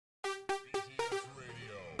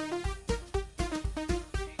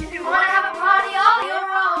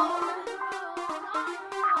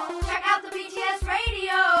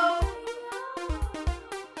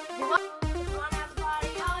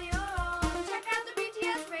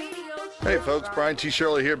Hey folks, Brian T.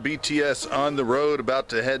 Shirley here, BTS on the road, about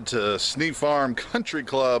to head to Snee Farm Country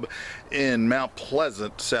Club in Mount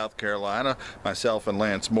Pleasant, South Carolina. Myself and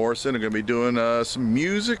Lance Morrison are going to be doing some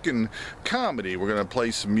music and comedy. We're going to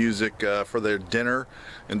play some music for their dinner,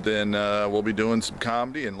 and then we'll be doing some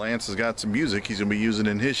comedy, and Lance has got some music he's going to be using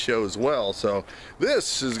in his show as well. So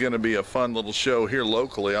this is going to be a fun little show here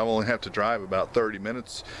locally. I'll only have to drive about 30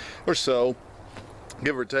 minutes or so,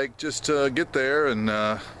 give or take, just to get there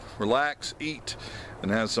and relax, eat,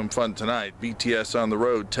 and have some fun tonight. BTS on the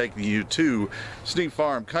road, taking you to Snee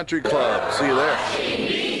Farm Country Club. See you there.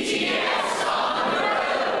 BTS on the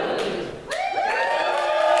road.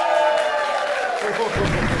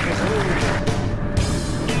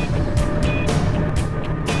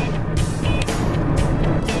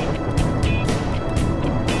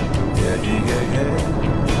 Yeah, yeah, yeah, yeah.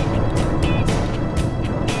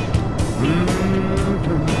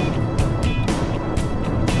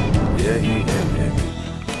 Yeah, yeah, yeah.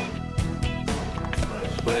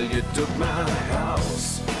 Well, you took my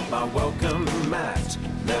house, my welcome mat.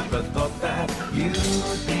 Never thought that you'd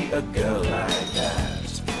be a girl like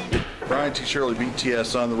that. Brian T. Shirley,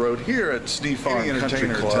 BTS on the road here at Snee Farm Country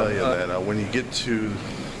Club. Tell you that when you get to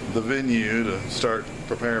the venue to start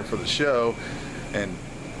preparing for the show, and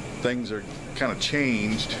things are kind of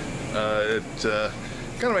changed, it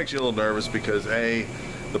kind of makes you a little nervous because the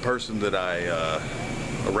person that I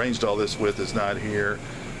arranged all this with is not here.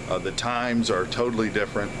 The times are totally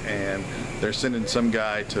different, and they're sending some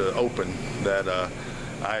guy to open that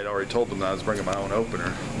I had already told them that I was bringing my own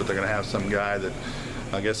opener, but they're going to have some guy that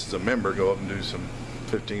I guess is a member go up and do some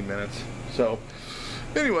 15 minutes. So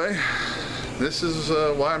anyway, this is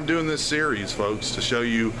why I'm doing this series, folks, to show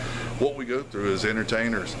you what we go through as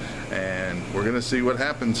entertainers, and we're going to see what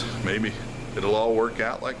happens. Maybe it'll all work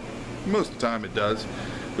out like most of the time it does,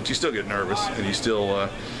 but you still get nervous and you still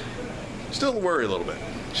worry a little bit.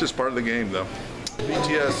 It's just part of the game, though.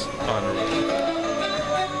 BTS on the road.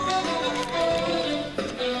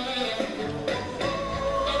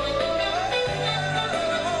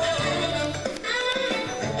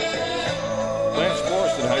 Lance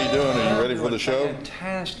Morrison, how you doing? Are you ready for the show?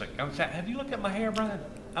 Fantastic. Have you looked at my hair, Brian?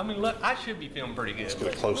 I mean, look, I should be feeling pretty good. Let's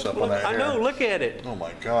get a close-up on that hair. I know, look at it. Oh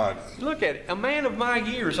my God. Look at it. A man of my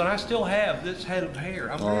years, and I still have this head of hair.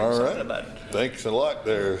 I'm very excited about it. Thanks a lot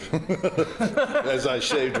there. As I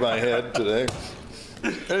shaved my head today.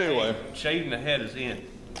 Anyway. Shaving the head is in.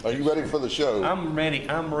 Are you ready for the show? I'm ready.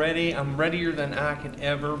 I'm ready. I'm readier than I could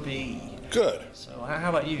ever be. Good. So how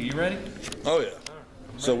about you? You ready? Oh yeah.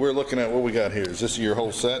 So we're looking at what we got here. Is this your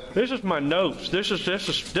whole set? This is my notes. This is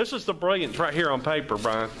the brilliance right here on paper,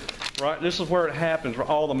 Brian. Right, this is where it happens. Where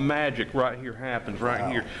all the magic right here happens.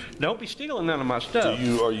 Right here. Don't be stealing none of my stuff.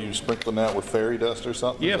 Are you sprinkling that with fairy dust or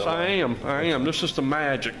something? Yes, I am. I am. This is the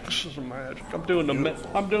magic. This is the magic. I'm doing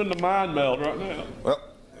the mind meld right now. Well,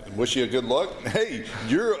 wish you good luck. Hey,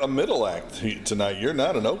 you're a middle act tonight. You're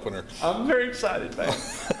not an opener. I'm very excited, man.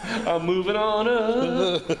 I'm moving on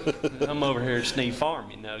up. I'm over here at Snee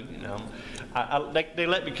Farm, you know. They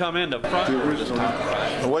let me come in the front this time,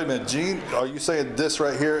 right? Wait a minute, Gene. Are you saying this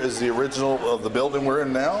right here is the original of the building we're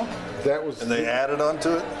in now? That was. And they added onto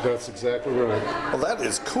it? That's exactly right. Well, that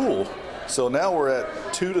is cool. So now we're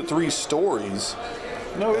at 2 to 3 stories.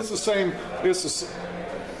 No, it's the same. It's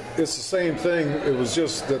the same thing. It was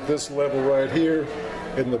just that this level right here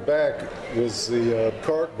in the back was the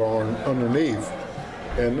cart barn underneath,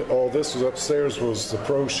 and all this was upstairs was the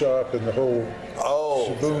pro shop and the whole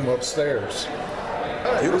shaboom upstairs.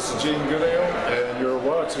 Hi, this is Gene Goodale, and you're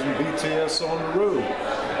watching BTS on the road.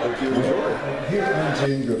 Hope you enjoy it. Here I'm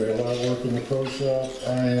Gene Goodale. I work in the pro shop.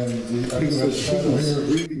 I'm here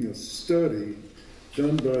reading a study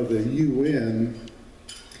done by the UN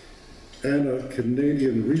and a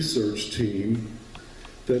Canadian research team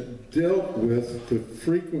that dealt with the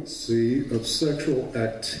frequency of sexual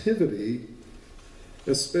activity,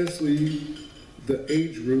 especially the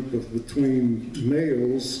age group of between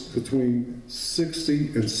males between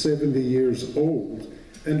 60 and 70 years old,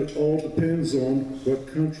 and it all depends on what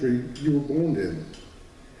country you were born in.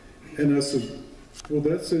 And I said, well,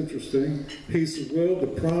 that's interesting. He said, well, the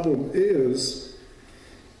problem is,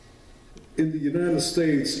 in the United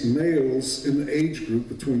States, males in the age group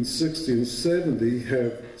between 60 and 70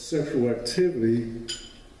 have sexual activity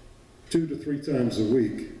 2 to 3 times a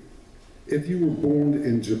week. If you were born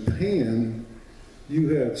in Japan,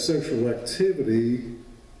 you have sexual activity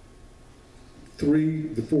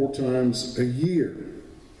 3 to 4 times a year.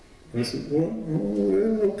 I said, well,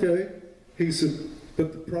 okay. He said,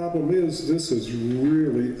 but the problem is, this is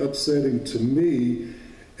really upsetting to me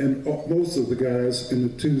and most of the guys in the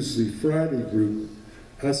Tuesday, Friday group.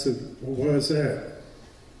 I said, well, why is that?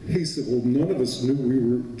 He said, well, none of us knew we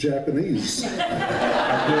were Japanese.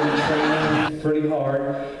 I'm doing training pretty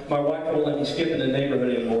hard. My wife won't let me skip in the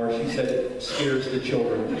neighborhood anymore. She said it scares the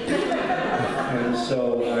children. And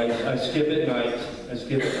so I skip at night.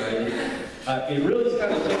 It really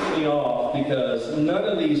kind of takes me off because none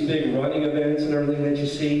of these big running events and everything that you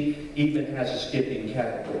see even has a skipping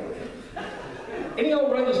category. Any of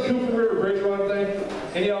y'all run this Cooper River Bridge Run thing?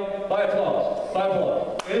 Any of y'all? By applause. By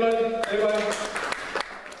applause. Anybody? Anybody?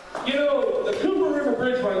 You know, the Cooper River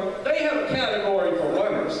Bridge Run, they have a category for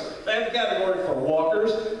runners. They have a category for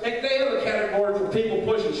walkers. They have a category for people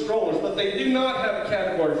pushing strollers, but they do not have a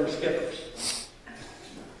category for skippers.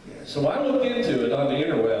 So I looked into it on the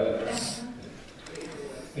interweb,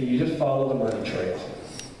 and you just follow the money trail.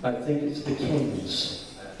 I think it's the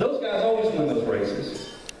Kings. Those guys always win those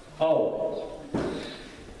races. Always.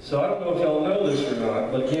 So I don't know if y'all know this or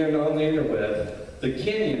not, but again, on the interweb, the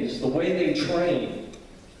Kenyans, the way they train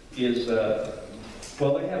is,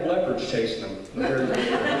 well, they have leopards chasing them.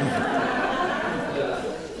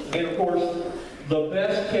 And of course, the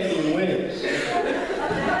best Kenyan wins.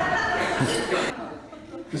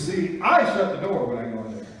 You see, I shut the door when I go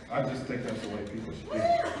in there. I just think that's the way people should be.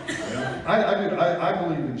 You know? I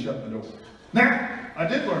believe in shutting the door. Now, I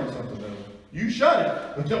did learn something though. You shut it,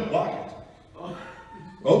 but don't lock it.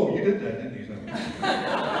 Oh, you did that, didn't you?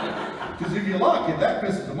 Because if you lock it, that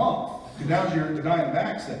pisses them off. Because now you're denying them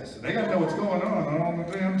access. They got to know what's going on all the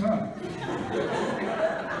damn time.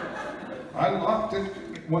 I locked it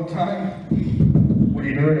one time. What are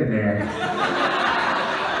you doing in there?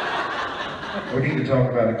 We need to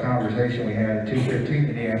talk about a conversation we had at 2:15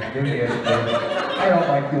 in the afternoon yesterday. I don't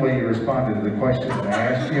like the way you responded to the question that I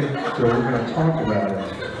asked you, so we're going to talk about it.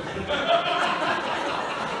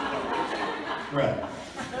 Right.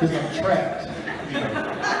 Because I'm trapped. You know.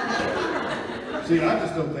 See, I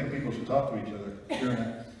just don't think people should talk to each other during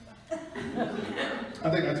it. I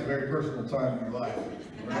think that's a very personal time in your life.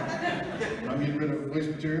 Right? When I'm getting rid of waste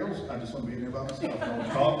materials, I just want to be in there by myself. I don't want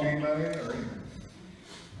to talk to anybody or anything.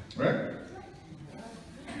 Right?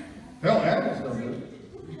 Hell, animals don't do it.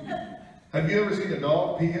 Have you ever seen a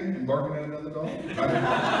dog peeing and barking at another dog? I've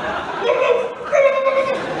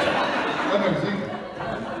never seen that.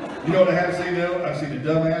 You know what I have seen though? I've seen a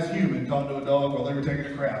dumbass human talk to a dog while they were taking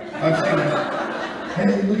a crap. I've seen that.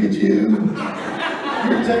 Hey, look at you.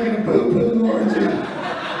 You're taking a poo-poo, aren't you?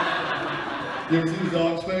 You ever seen the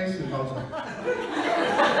dog's face? And I was like,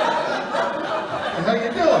 how you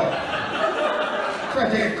doing? Trying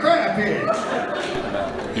to take a crap here.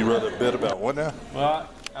 You wrote a bit about what now? Well,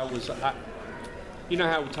 you know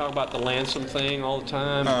how we talk about the Lansom thing all the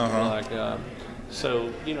time? Like, so,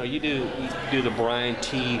 you know, you do the Brian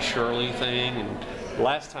T. Shirley thing, and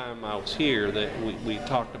last time I was here that we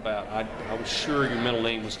talked about, I was sure your middle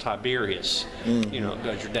name was Tiberius, you know,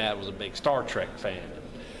 because your dad was a big Star Trek fan.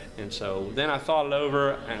 And so then I thought it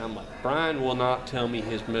over, and I'm like, Brian will not tell me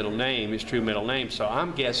his middle name, his true middle name, so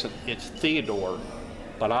I'm guessing it's Theodore,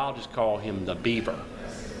 but I'll just call him the Beaver.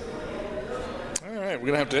 All right, we're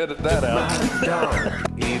going to have to edit that out. My dog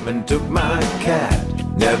even took my cat.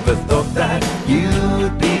 Never thought that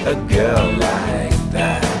you'd be a girl like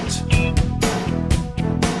that.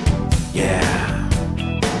 Yeah.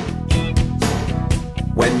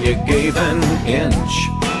 When you gave an inch,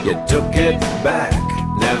 you took it back.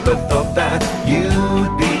 Never thought that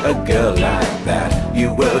you'd be a girl like that.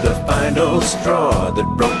 You were the final straw that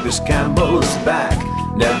broke this camel's back.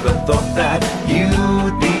 Never thought that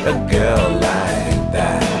you'd be a girl like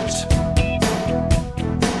that.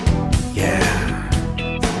 Yeah.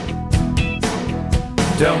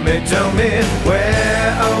 Tell me,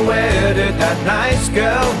 where did that nice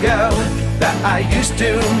girl go? That I used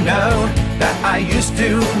to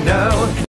know,